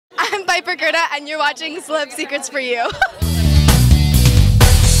I'm Piper Curda, and you're watching Celeb Secrets for You.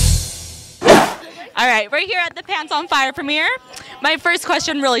 All right, we're here at the Pants on Fire premiere. My first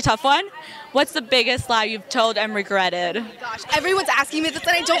question, really tough one. What's the biggest lie you've told and regretted? Gosh, everyone's asking me this,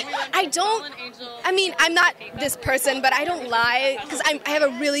 and I mean, I'm not this person, but I don't lie because I have a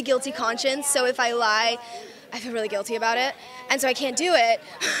really guilty conscience. So if I lie, I feel really guilty about it, and so I can't do it.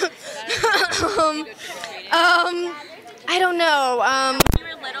 I don't know. When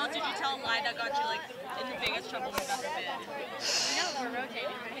you were little, did you tell a lie that got you like in the biggest trouble you've ever been?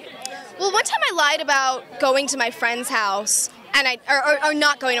 Well, one time I lied about going to my friend's house, and or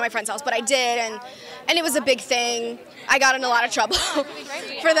not going to my friend's house, but I did, and it was a big thing. I got in a lot of trouble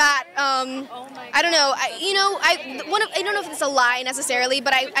for that. I don't know. I don't know if it's a lie necessarily,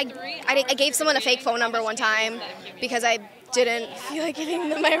 but I gave someone a fake phone number one time because I didn't feel like giving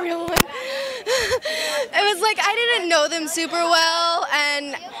them my real one. It was like I didn't know them super well,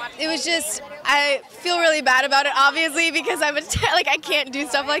 and it was just, I feel really bad about it, obviously, because I can't do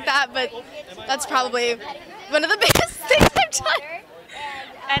stuff like that, but that's probably one of the biggest things I've done.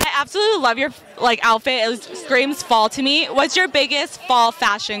 And I absolutely love your outfit. It screams fall to me. What's your biggest fall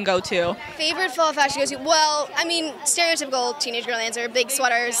fashion go-to? Favorite fall fashion go-to? Well, I mean, stereotypical teenage girl answer: big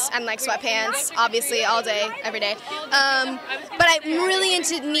sweaters and like sweatpants, obviously all day, every day. But I'm really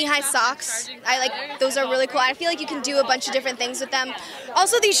into knee-high socks. Those are really cool. I feel like you can do a bunch of different things with them.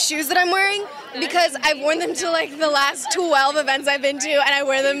 Also, these shoes that I'm wearing, because I've worn them to like the last 12 events I've been to, and I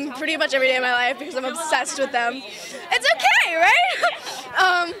wear them pretty much every day of my life because I'm obsessed with them. It's okay, right?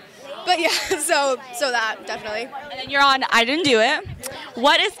 But yeah, so that, definitely. And then you're on I Didn't Do It.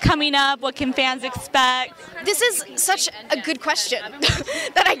 What is coming up? What can fans expect? This is such a good question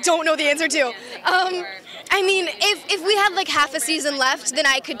that I don't know the answer to. I mean, if we had like half a season left, then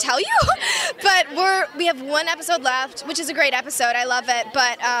I could tell you. But we have one episode left, which is a great episode. I love it.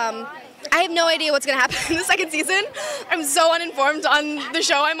 But I have no idea what's going to happen in the second season. I'm so uninformed on the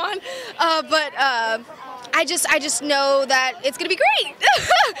show I'm on. I just know that it's gonna be great.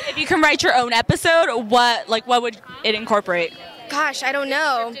 If you can write your own episode, what would it incorporate? Gosh, I don't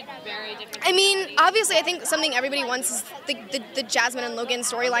know. I mean, obviously, I think something everybody wants is the Jasmine and Logan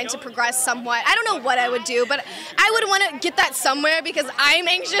storyline to progress somewhat. I don't know what I would do, but I would want to get that somewhere because I'm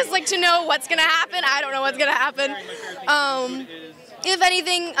anxious, to know what's gonna happen. I don't know what's gonna happen. If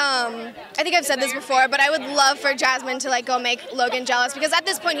anything, I think I've said this before, but I would love for Jasmine to go make Logan jealous, because at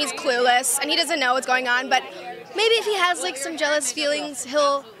this point he's clueless and he doesn't know what's going on, but maybe if he has some jealous feelings,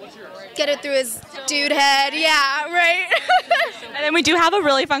 he'll get it through his dude head. Yeah, right? And then we do have a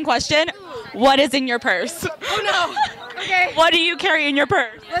really fun question. What is in your purse? Oh no. Okay. What do you carry in your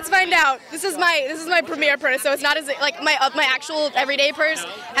purse? Let's find out. This is my premiere purse, so it's not as my actual everyday purse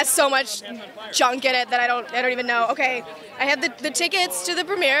has so much junk in it that I don't even know. Okay, I have the tickets to the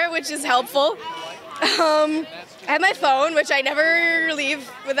premiere, which is helpful. I have my phone, which I never leave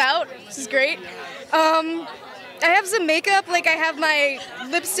without, which is great. I have some makeup, I have my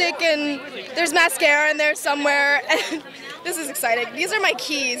lipstick, and there's mascara in there somewhere. And this is exciting. These are my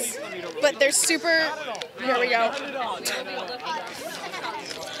keys, but they're super. Here we go.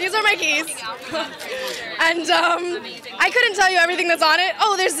 These are my keys. And I couldn't tell you everything that's on it.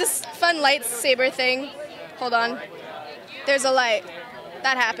 Oh, there's this fun lightsaber thing. Hold on. There's a light.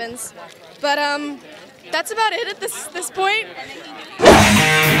 That happens. But that's about it at this point.